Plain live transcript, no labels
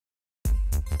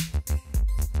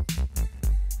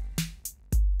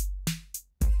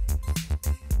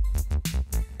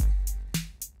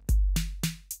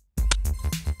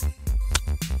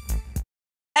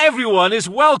Everyone is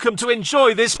welcome to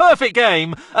enjoy this perfect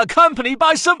game, accompanied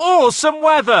by some awesome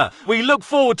weather. We look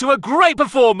forward to a great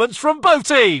performance from both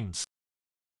teams.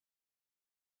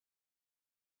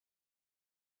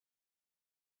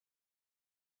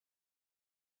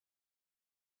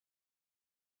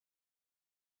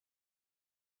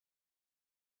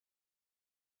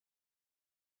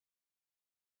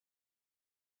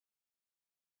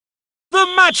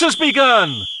 The match has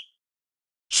begun!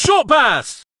 Short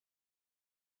pass!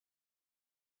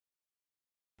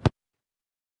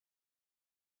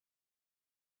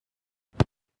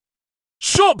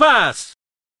 Short pass!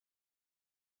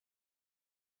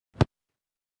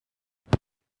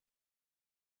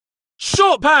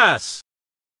 Short pass!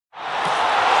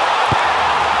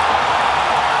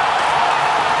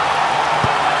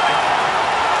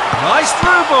 Nice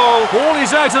through ball. Ball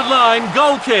is out of line.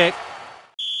 Goal kick.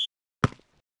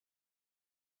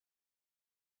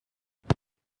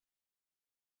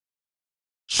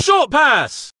 Short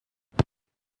pass.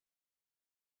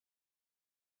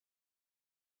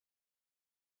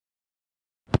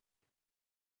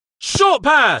 Short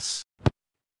pass.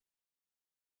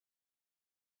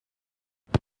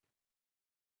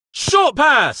 Short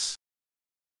pass.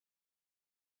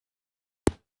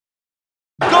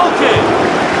 Goal kick.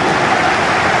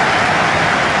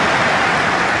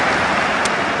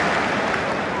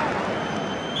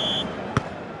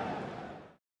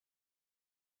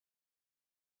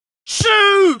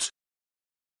 Shoot!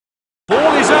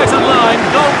 Ball is out of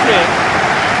line. Goal kick.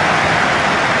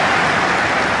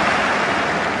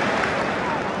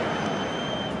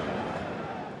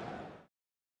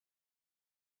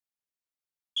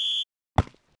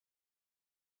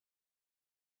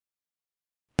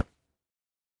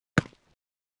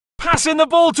 Passing the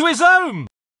ball to his own.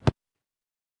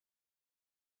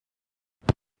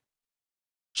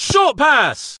 Short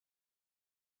pass.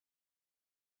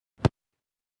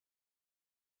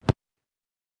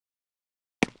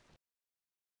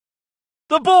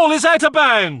 The ball is out of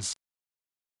bounds.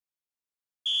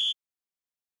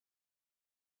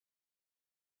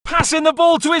 Passing the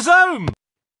ball to his own.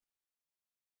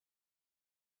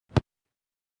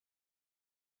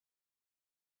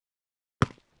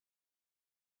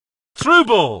 Through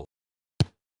ball.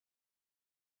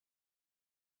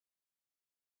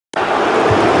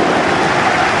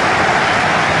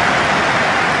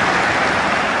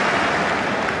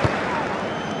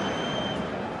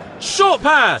 Short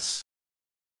pass.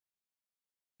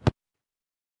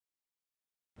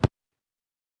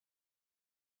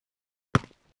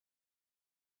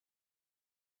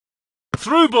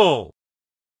 Through ball.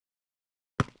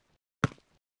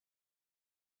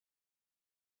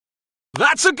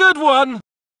 That's a good one.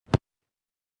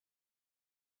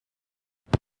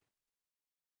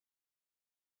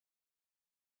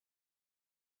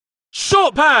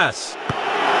 Short pass.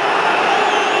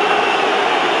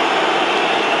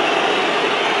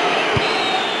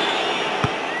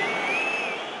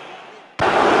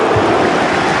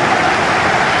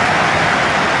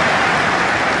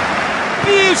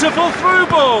 Beautiful through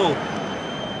ball.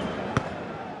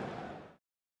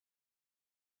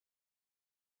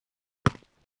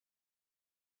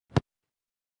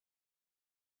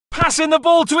 Passing the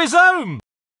ball to his own.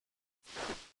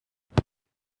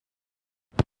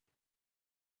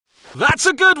 That's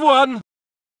a good one.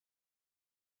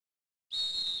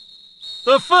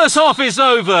 The first half is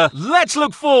over. Let's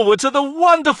look forward to the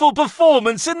wonderful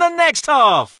performance in the next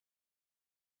half.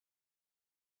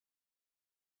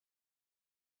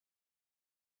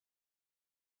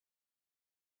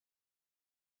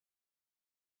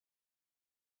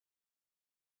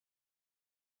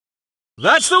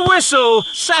 That's the whistle.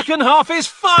 Second half is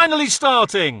finally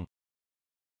starting.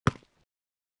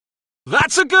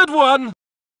 That's a good one.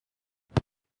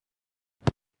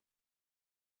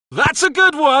 That's a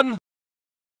good one.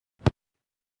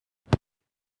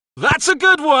 That's a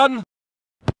good one.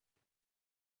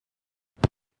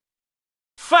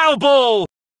 Foul ball.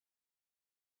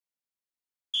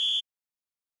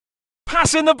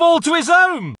 Passing the ball to his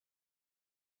own.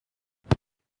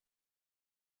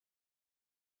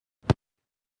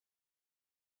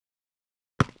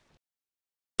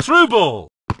 Through ball.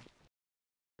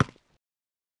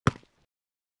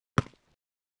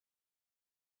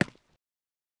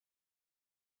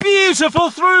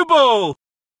 Beautiful through ball.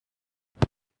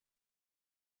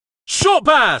 Short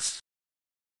pass.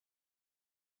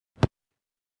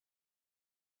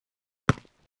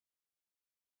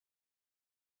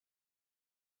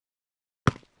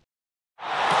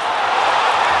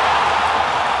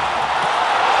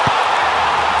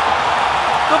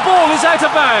 The ball is out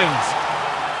of bounds.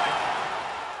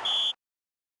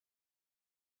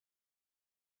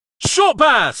 Short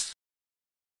pass.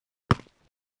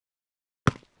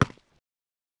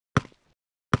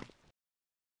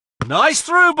 Nice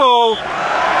through ball.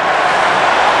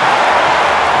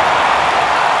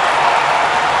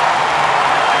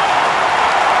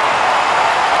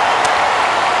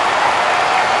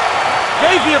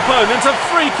 Gave the opponent a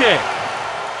free kick.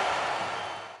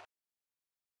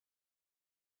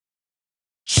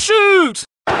 Shoot!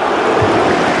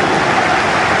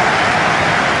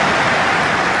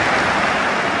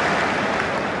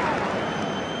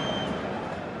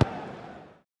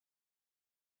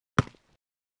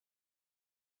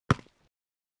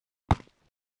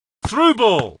 Through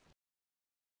ball.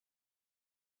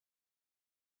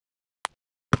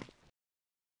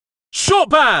 Short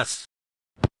pass.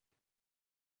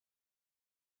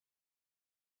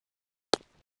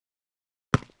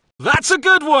 That's a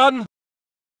good one.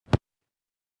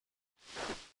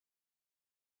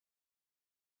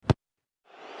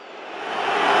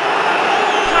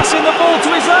 Passing the ball to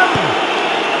his own.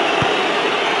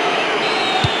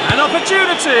 An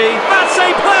opportunity. That's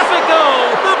a perfect goal.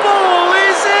 The ball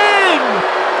is in.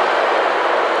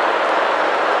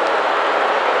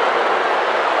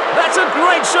 That's a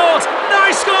great shot.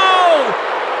 Nice goal.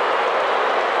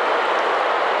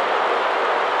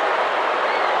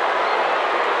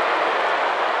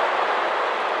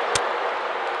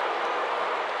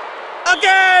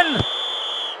 Again!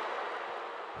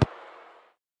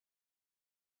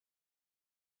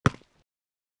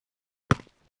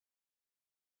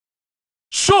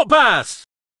 Short pass!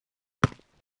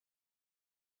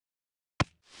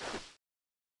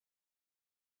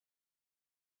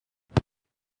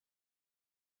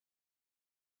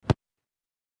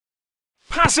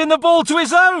 Passing the ball to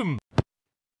his own!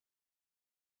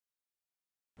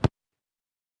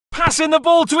 Passing the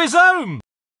ball to his own!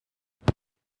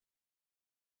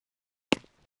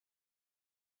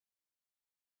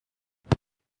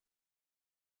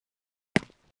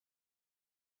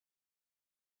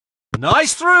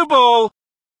 Nice through ball.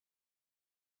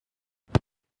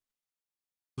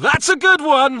 That's a good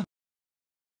one.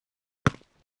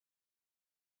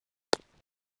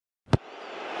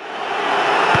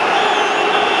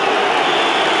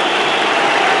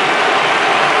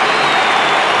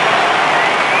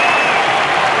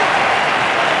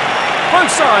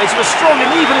 Both sides were strong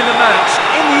and even in the match.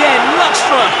 In the end, luck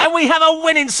struck, and we have a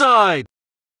winning side.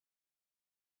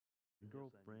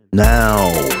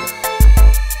 Now.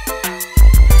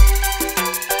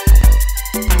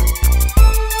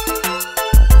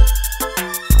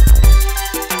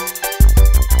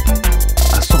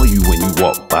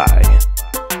 Walk by.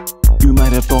 You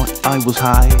might have thought I was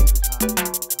high.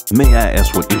 May I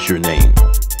ask, what is your name?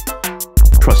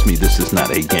 Trust me, this is not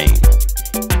a game.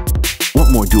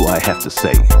 What more do I have to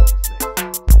say?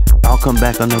 I'll come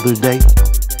back another day.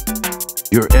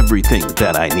 You're everything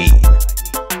that I need.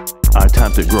 Our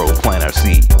time to grow, plant our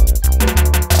seed.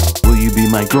 Will you be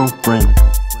my girlfriend?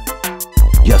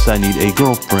 Yes, I need a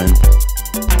girlfriend.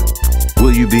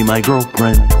 Will you be my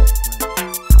girlfriend?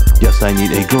 Yes, I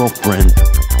need a girlfriend.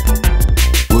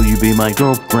 Will you be my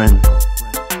girlfriend?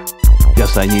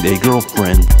 Yes, I need a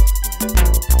girlfriend.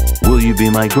 Will you be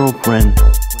my girlfriend?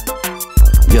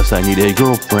 Yes, I need a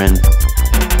girlfriend.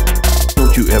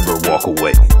 Don't you ever walk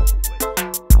away.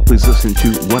 Please listen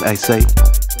to what I say.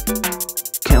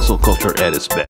 Cancel culture at its best.